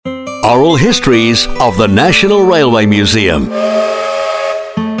Oral Histories of the National Railway Museum.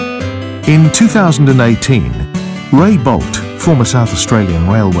 In 2018, Ray Bolt, former South Australian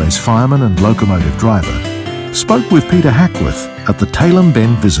Railways fireman and locomotive driver, spoke with Peter Hackworth at the Tailem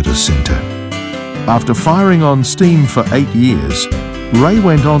Bend Visitors Centre. After firing on steam for 8 years, Ray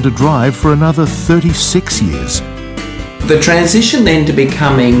went on to drive for another 36 years. The transition then to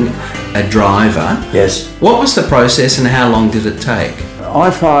becoming a driver, Yes. what was the process and how long did it take? I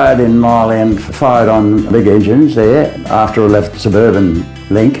fired in Mile End, fired on big engines there after I left Suburban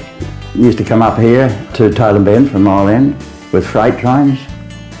Link. Used to come up here to Tailem Bend from Mile End with freight trains.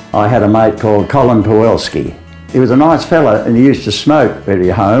 I had a mate called Colin Pawelski. He was a nice fella and he used to smoke at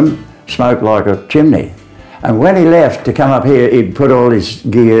his home, smoke like a chimney. And when he left to come up here, he'd put all his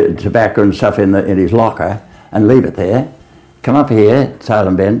gear, tobacco and stuff in his locker and leave it there. Come up here,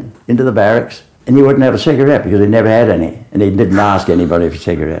 Tailem Bend, into the barracks, and he wouldn't have a cigarette because he never had any, and he didn't ask anybody for a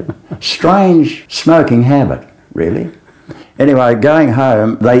cigarette. Strange smoking habit, really. Anyway, going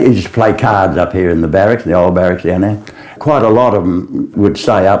home, they used to play cards up here in the barracks, the old barracks down there. Quite a lot of them would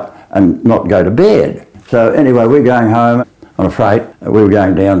stay up and not go to bed. So anyway, we're going home on a freight. We were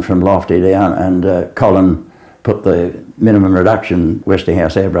going down from Lofty down, and Colin put the minimum reduction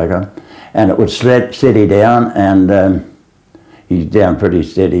Westinghouse air brake on, and it would steady down, and he's down pretty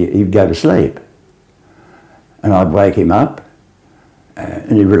steady. He'd go to sleep, and I'd wake him up,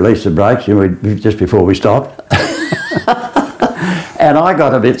 and he'd release the brakes, just before we stopped. And I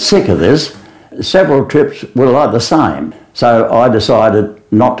got a bit sick of this. Several trips were like the same, so I decided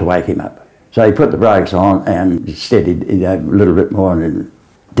not to wake him up. So he put the brakes on and steadied a little bit more, and then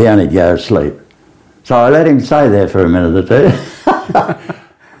down he'd go to sleep. So I let him stay there for a minute or two.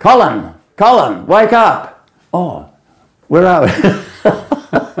 Colin, wake up! Oh, where are we?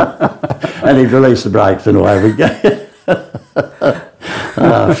 And he'd release the brakes and away we go.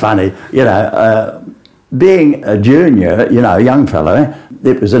 Oh, funny. Being a junior, young fellow,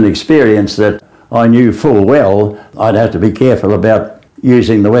 it was an experience that I knew full well I'd have to be careful about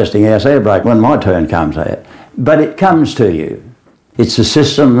using the Westinghouse air brake when my turn comes there. But it comes to you. It's a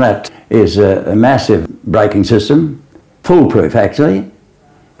system that is a massive braking system, foolproof actually.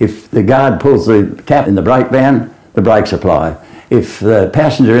 If the guard pulls the cap in the brake van, the brakes apply. If the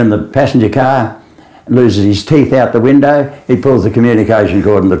passenger in the passenger car loses his teeth out the window, he pulls the communication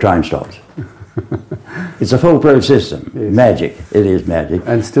cord and the train stops. It's a foolproof system. Yes. Magic. It is magic.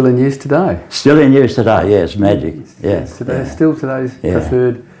 And still in use today. Still in use today, yes, magic. Yes, today, still today's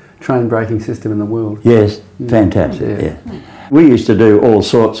preferred train braking system in the world. Yes, fantastic, yeah. We used to do all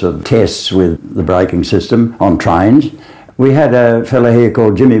sorts of tests with the braking system on trains. We had a fella here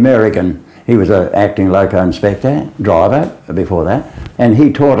called Jimmy Merrigan. He was an acting loco inspector, driver before that, and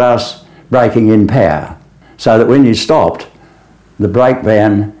he taught us braking in power, so that when you stopped, the brake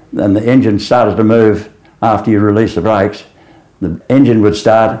van and the engine started to move after you released the brakes, the engine would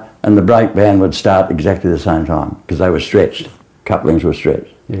start and the brake van would start exactly the same time because they were stretched, couplings were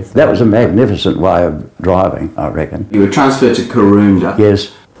stretched. Yes. That was a magnificent way of driving, I reckon. You were transferred to Karoonda.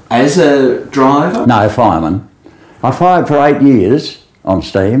 Yes. As a driver? No, fireman. I fired for 8 years on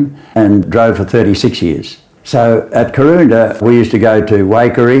steam and drove for 36 years. So at Karoonda we used to go to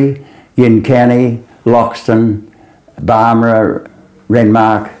Waikerie, Yincanny, Loxton, Barmera,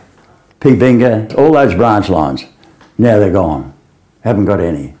 Renmark, Pibinga, all those branch lines. Now they're gone. Haven't got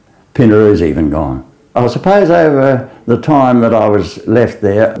any. Pinaroo's even gone. I suppose over the time that I was left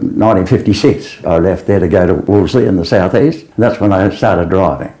there, 1956, I left there to go to Wolseley in the southeast. That's when I started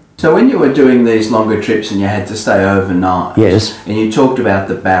driving. So when you were doing these longer trips and you had to stay overnight, yes, and you talked about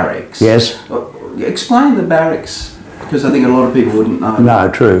the barracks, yes, explain the barracks, because I think a lot of people wouldn't know.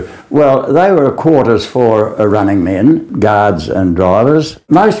 No, true. Well, they were quarters for running men, guards and drivers.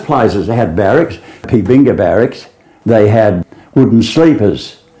 Most places had barracks, Pibinga barracks. They had wooden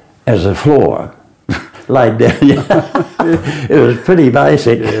sleepers as a floor laid down. It was pretty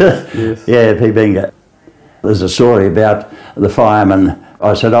basic. Yes. Yeah, Pibinga. There's a story about the fireman.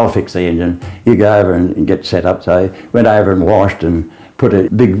 I said, I'll fix the engine. You go over and get set up. So he went over and washed and put a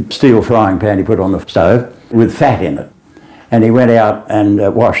big steel frying pan he put on the stove with fat in it. And he went out and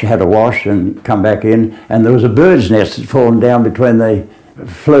had a wash and come back in, and there was a bird's nest that had fallen down between the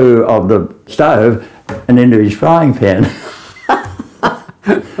flue of the stove and into his frying pan.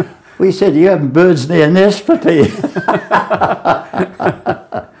 We said, you have birds near nest for tea.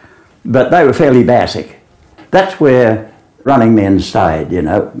 But they were fairly basic. That's where running men stayed,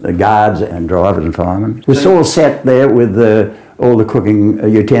 the guards and drivers and firemen. It was all set there with all the cooking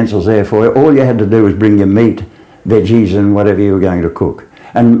utensils there for you. All you had to do was bring your meat, veggies and whatever you were going to cook.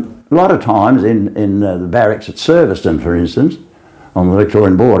 And a lot of times in the barracks at Serviceton, for instance, on the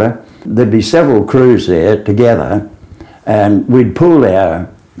Victorian border. There'd be several crews there together, and we'd pull our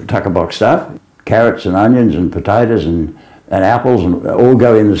tucker box stuff, carrots and onions and potatoes and apples, and all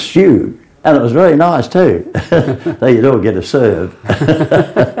go in the stew. And it was very nice too. So you'd all get a serve.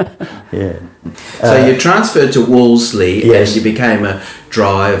 Yeah. So you transferred to Wolseley, yes. and you became a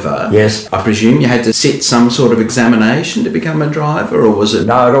driver. Yes. I presume you had to sit some sort of examination to become a driver, or was it?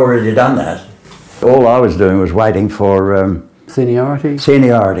 No, I'd already done that. All I was doing was waiting for... Seniority?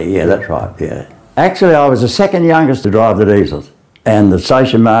 Seniority, yeah, that's right, yeah. Actually, I was the second youngest to drive the diesels. And the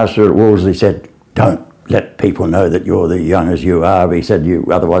station master at Wolseley said, don't let people know that you're the young as you are. He said,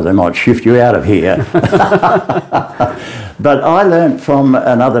 otherwise they might shift you out of here. But I learnt from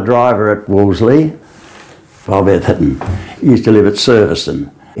another driver at Wolseley, Bob Etherton. He used to live at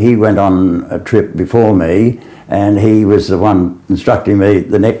Surviston. He went on a trip before me, and he was the one instructing me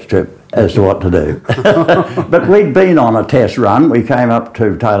the next trip as to what to do. But we'd been on a test run. We came up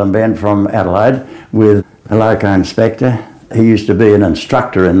to Tailem Bend from Adelaide with a loco inspector. He used to be an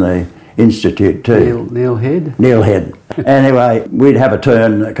instructor in the institute too. Neil Head? Neil Head. Anyway, we'd have a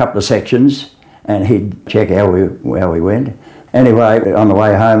turn, a couple of sections, and he'd check how we went. Anyway, on the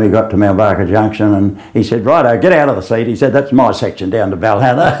way home, he got to Mount Barker Junction, and he said, righto, get out of the seat. He said, that's my section down to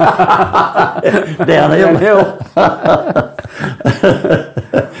Balhana. Downhill.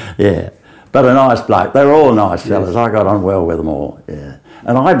 Yeah, but a nice bloke. They were all nice fellas. Yes. I got on well with them all, yeah.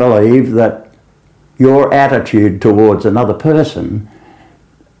 And I believe that your attitude towards another person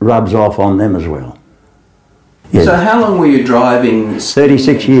rubs off on them as well. Yeah. So how long were you driving?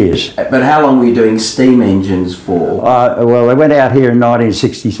 36 years. But how long were you doing steam engines for? Well, they went out here in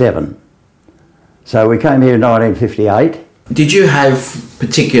 1967. So we came here in 1958. Did you have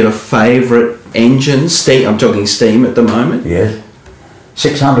particular favourite engines? Steam, I'm talking steam at the moment. Yes.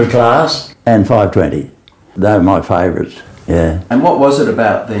 600 class and 520. They were my favourites, yeah. And what was it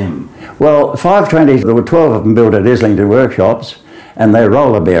about them? Well, 520s, there were 12 of them built at Islington Workshops, and they're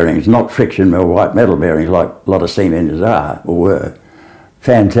roller bearings, not friction mill white metal bearings like a lot of steam engines are or were.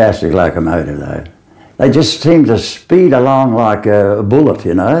 Fantastic locomotive though. They just seem to speed along like a bullet,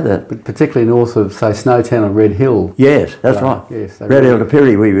 you know. But particularly north of, say, Snowtown and Red Hill. Yes, that's right. Yes, Red Hill to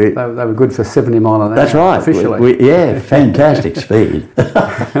Pirrie. They were good for 70 mile an hour. That's right. Officially. Yeah, fantastic speed.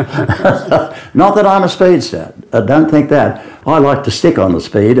 Not that I'm a speedster. I don't think that. I like to stick on the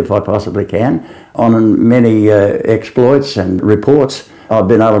speed if I possibly can. On many exploits and reports, I've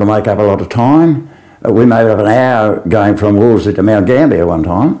been able to make up a lot of time. We made up an hour going from Wolseley to Mount Gambier one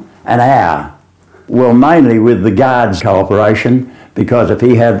time. An hour. Well, mainly with the guard's cooperation, because if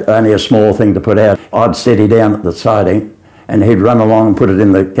he had only a small thing to put out, I'd steady down at the siding and he'd run along and put it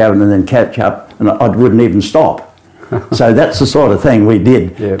in the cabin and then catch up, and I wouldn't even stop. So that's the sort of thing we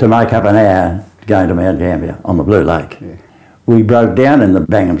did to make up an hour going to Mount Gambier on the Blue Lake. Yeah. We broke down in the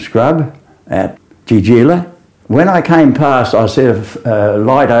Bangham Scrub at Gigila. When I came past, I saw a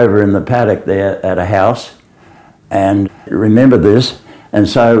light over in the paddock there at a house, and remember this. And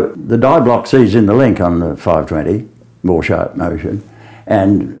so the die block sees in the link on the 520, more sharp motion,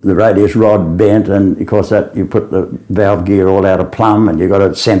 and the radius rod bent, and of course that you put the valve gear all out of plumb, and you've got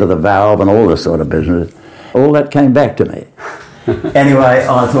to centre the valve and all this sort of business. All that came back to me. Anyway,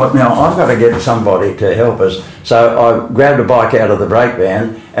 I thought, now I've got to get somebody to help us. So I grabbed a bike out of the brake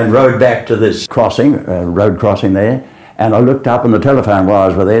van and rode back to this crossing, road crossing there, and I looked up and the telephone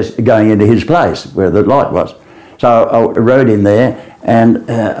wires were there going into his place where the light was. So I rode in there and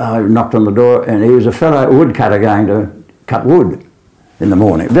I knocked on the door, and he was a fellow woodcutter going to cut wood in the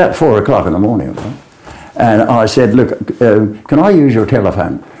morning, about 4 o'clock in the morning. And I said, look, can I use your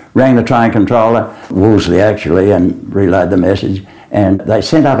telephone? Rang the train controller, Wolseley actually, and relayed the message, and they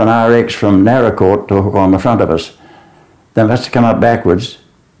sent up an RX from Narracourt to hook on the front of us. They must have come up backwards,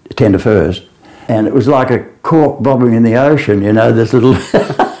 10 to first, and it was like a cork bobbing in the ocean, you know, this little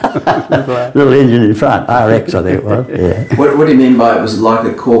little engine in front, RX I think it was. Yeah. What do you mean by it was like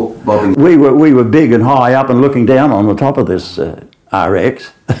a cork bobbing? We were big and high up and looking down on the top of this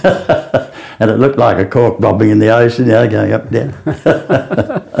RX, and it looked like a cork bobbing in the ocean, you know, going up and down.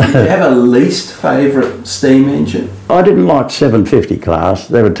 Did you have a least favourite steam engine? I didn't like 750 class.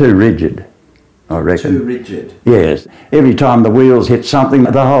 They were too rigid, I reckon. Too rigid? Yes. Every time the wheels hit something,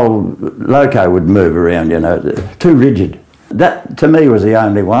 the whole loco would move around, you know. Too rigid. That, to me, was the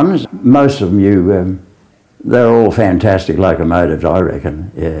only ones. Most of them, they're all fantastic locomotives, I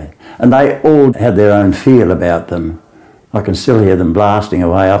reckon, yeah. And they all had their own feel about them. I can still hear them blasting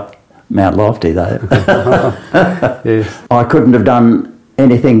away up Mount Lofty, though. Yes. I couldn't have done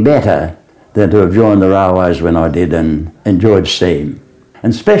anything better than to have joined the railways when I did and enjoyed steam.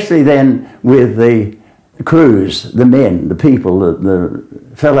 And especially then with the crews, the men, the people, the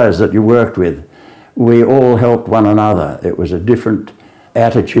fellows that you worked with, we all helped one another. It was a different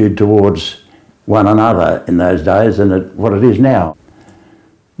attitude towards one another in those days than what it is now.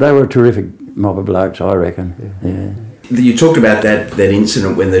 They were a terrific mob of blokes, I reckon. Yeah. You talked about that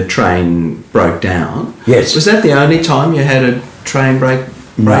incident when the train broke down. Yes. Was that the only time you had a train break?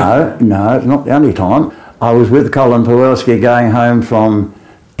 No, it's not the only time. I was with Colin Pawelski going home from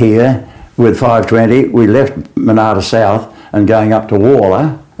here with 520. We left Monada South and going up to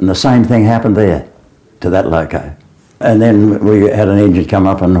Waller, and the same thing happened there to that loco. And then we had an engine come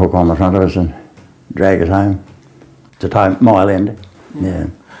up and hook on the front of us and drag us home to Mile End. Yeah.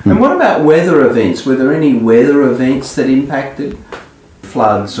 And what about weather events? Were there any weather events that impacted?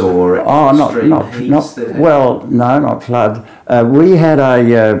 Floods or extreme heats? Well, no, not flood. We had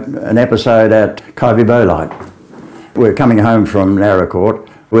an episode at Covey Bowlight. We were coming home from Narracourt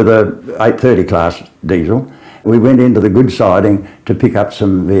with a 830 class diesel. We went into the good siding to pick up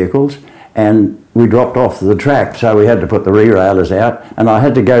some vehicles, and we dropped off the track, so we had to put the re-railers out, and I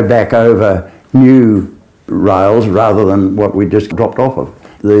had to go back over new rails rather than what we just dropped off of.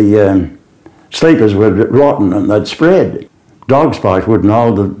 The sleepers were rotten and they'd spread. Dog spikes wouldn't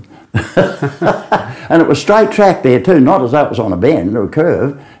hold them. And it was straight track there too, not as though it was on a bend or a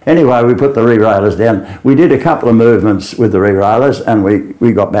curve. Anyway, we put the re-railers down. We did a couple of movements with the re-railers and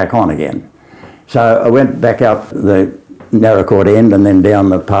we got back on again. So I went back out the Narracourt end and then down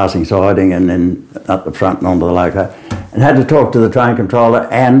the passing siding and then up the front and onto the loco, and had to talk to the train controller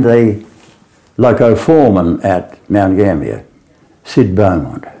and the loco foreman at Mount Gambier, Sid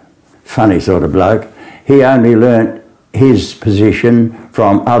Beaumont. Funny sort of bloke. He only learnt his position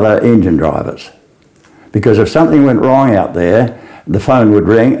from other engine drivers, because if something went wrong out there, the phone would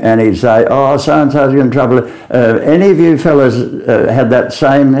ring and he'd say, "Oh, so-and-so's in trouble. Any of you fellas had that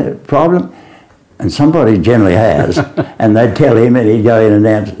same problem?" And somebody generally has. And they'd tell him and he'd go in and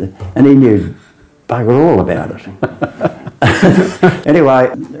answer, and he knew bugger all about it.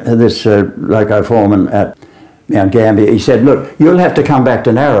 Anyway, this loco foreman at Mount Gambier, he said, "Look, you'll have to come back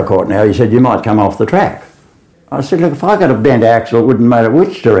to Narracourt now." He said, "You might come off the track." I said, "Look, if I got a bent axle, it wouldn't matter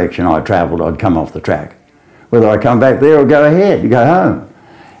which direction I travelled, I'd come off the track. Whether I come back there or go ahead, go home."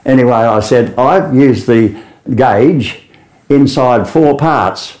 Anyway, I said, "I've used the gauge inside 4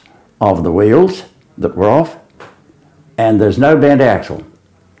 parts of the wheels that were off, and there's no bent axle.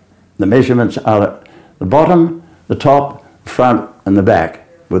 The measurements are the bottom, the top, front and the back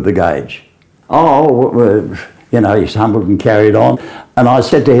with the gauge." "Oh, he humbled and carried on. And I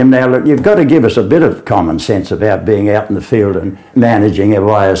said to him, "Now look, you've got to give us a bit of common sense about being out in the field and managing it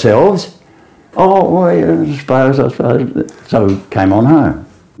by ourselves." "Oh, well, I suppose. So came on home.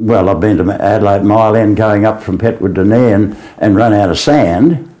 Well, I've been to Adelaide Mile End going up from Petwood to Nairn and run out of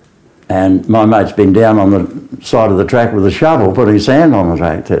sand. And my mate's been down on the side of the track with a shovel putting sand on the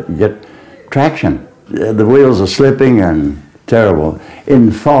track to get traction. The wheels are slipping and terrible.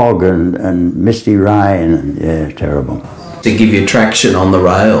 In fog and misty rain, and terrible. To give you traction on the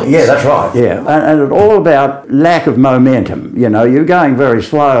rails. Yeah, that's right, yeah. And it's all about lack of momentum. You're going very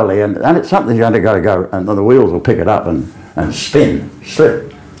slowly and it's something you've got to go, and the wheels will pick it up and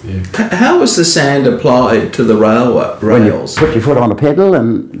slip. Yeah. How was the sand applied to the rails? When you put your foot on a pedal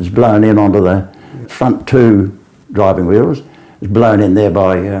and it's blown in onto the front 2 driving wheels. It's blown in there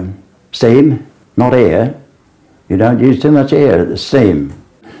by steam, not air. You don't use too much air, it's steam.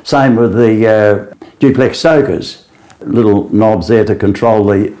 Same with the duplex stokers. Little knobs there to control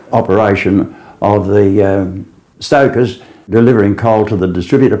the operation of the stokers, delivering coal to the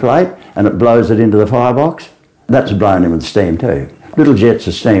distributor plate, and it blows it into the firebox. That's blown in with steam too. Little jets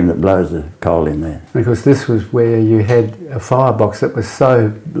of steam that blows the coal in there. Because this was where you had a firebox that was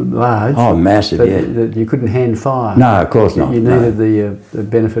so large. Oh, massive, that you couldn't hand fire. No, of course not. You needed the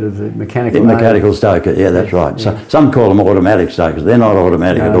benefit of the mechanical. Mechanical stoker, yeah, that's right. Yeah. So, some call them automatic stokers. They're not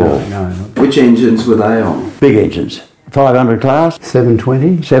automatic at all. No. Which engines were they on? Big engines. 500 class.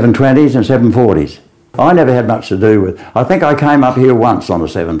 720? 720s and 740s. I never had much to do with. I think I came up here once on a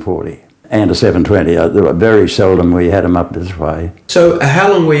 740 and a 720. Very seldom we had them up this way. So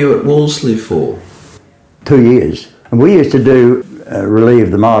how long were you at Wolseley for? 2 years. And we used to do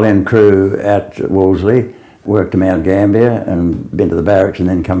relieve the Mile End crew at Wolseley, worked to Mount Gambier and been to the barracks and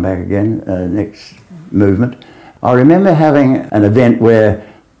then come back again, next movement. I remember having an event where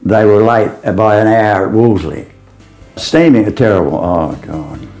they were late by an hour at Wolseley. Steaming are terrible. Oh,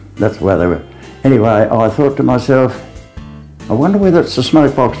 God. That's where they were. Anyway, I thought to myself, I wonder whether it's the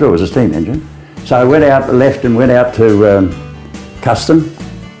smoke box door. It was a steam engine. So I went out, left and went out to Custom,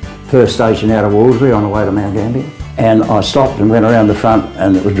 first station out of Wolseley on the way to Mount Gambier. and I stopped and went around the front,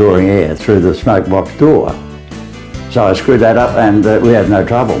 and it was drawing air through the smoke box door. So I screwed that up, and we had no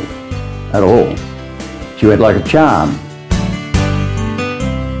trouble at all. She went like a charm.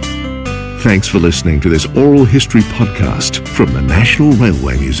 Thanks for listening to this oral history podcast from the National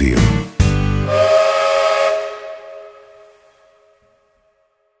Railway Museum.